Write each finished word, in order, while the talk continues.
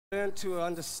Learn to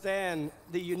understand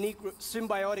the unique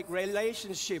symbiotic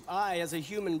relationship I, as a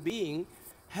human being,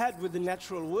 had with the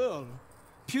natural world,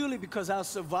 purely because our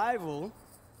survival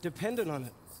depended on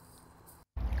it.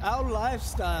 Our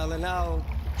lifestyle and our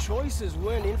choices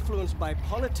weren't influenced by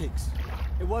politics.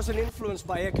 It wasn't influenced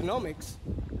by economics.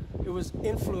 It was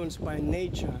influenced by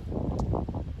nature.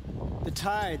 The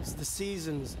tides, the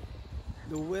seasons,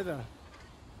 the weather.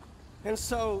 And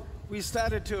so we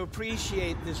started to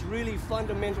appreciate this really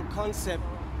fundamental concept,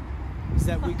 is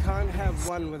that we can't have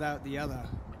one without the other.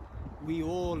 We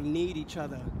all need each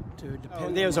other to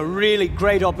depend. There's a really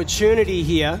great opportunity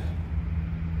here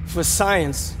for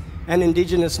science and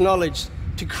Indigenous knowledge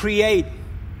to create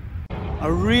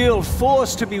a real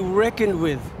force to be reckoned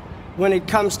with when it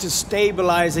comes to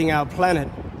stabilizing our planet,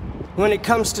 when it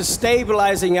comes to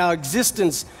stabilizing our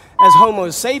existence as Homo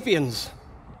sapiens.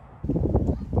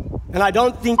 And I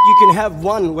don't think you can have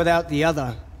one without the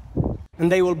other. And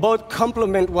they will both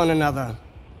complement one another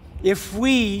if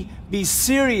we be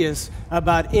serious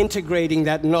about integrating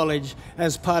that knowledge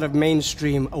as part of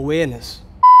mainstream awareness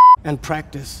and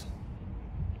practice.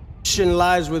 The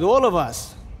lies with all of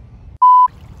us.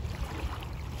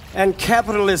 And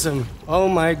capitalism, oh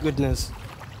my goodness,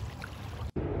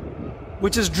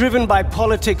 which is driven by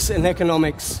politics and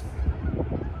economics,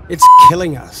 it's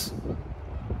killing us.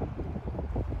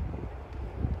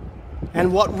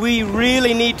 And what we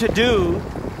really need to do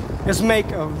is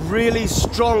make a really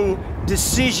strong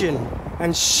decision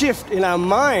and shift in our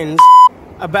minds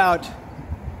about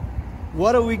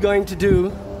what are we going to do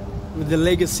with the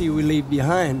legacy we leave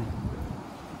behind.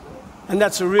 And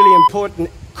that's a really important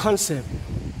concept,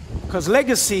 because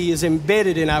legacy is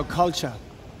embedded in our culture.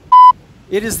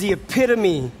 It is the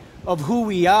epitome of who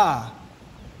we are,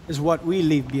 is what we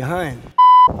leave behind.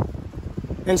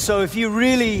 And so if you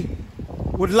really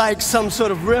would like some sort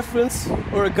of reference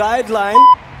or a guideline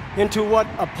into what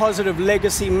a positive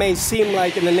legacy may seem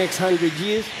like in the next 100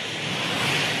 years,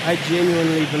 I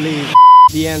genuinely believe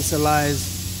the answer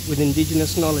lies with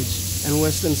Indigenous knowledge and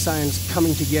Western science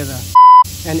coming together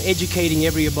and educating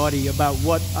everybody about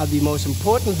what are the most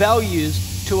important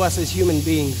values to us as human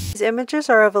beings. These images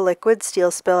are of a liquid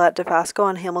steel spill at Dofasco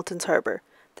on Hamilton's Harbor.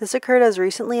 This occurred as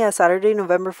recently as Saturday,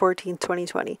 November 14,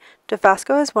 2020.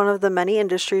 Dofasco is one of the many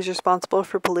industries responsible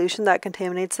for pollution that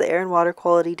contaminates the air and water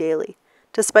quality daily.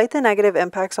 Despite the negative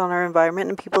impacts on our environment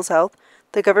and people's health,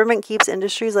 the government keeps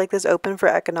industries like this open for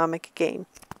economic gain.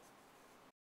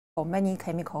 For many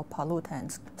chemical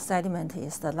pollutants, sediment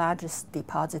is the largest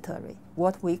depository.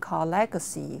 What we call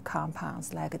legacy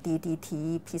compounds like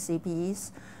DDT,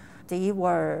 PCBs, they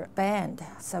were banned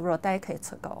several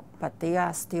decades ago, but they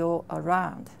are still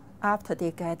around. After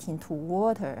they get into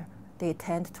water, they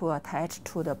tend to attach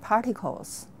to the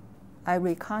particles,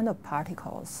 every kind of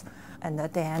particles, and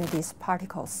then these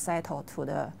particles settle to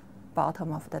the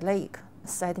bottom of the lake.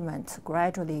 Sediment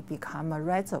gradually become a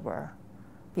reservoir,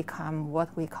 become what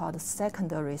we call the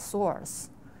secondary source,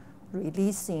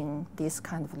 releasing these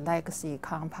kind of legacy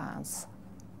compounds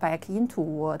back into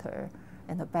water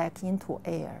and back into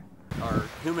air. Our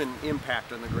human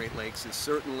impact on the Great Lakes is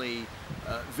certainly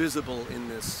visible in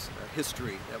this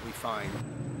history that we find.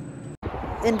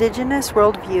 Indigenous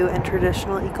worldview and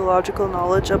traditional ecological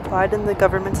knowledge applied in the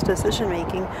government's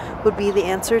decision-making would be the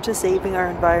answer to saving our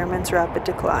environment's rapid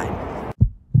decline.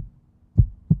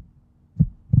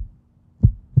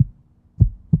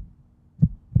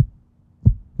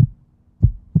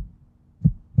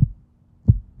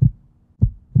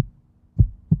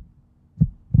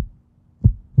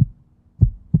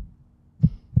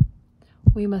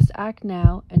 We must act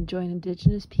now and join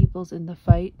Indigenous peoples in the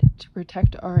fight to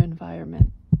protect our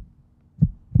environment.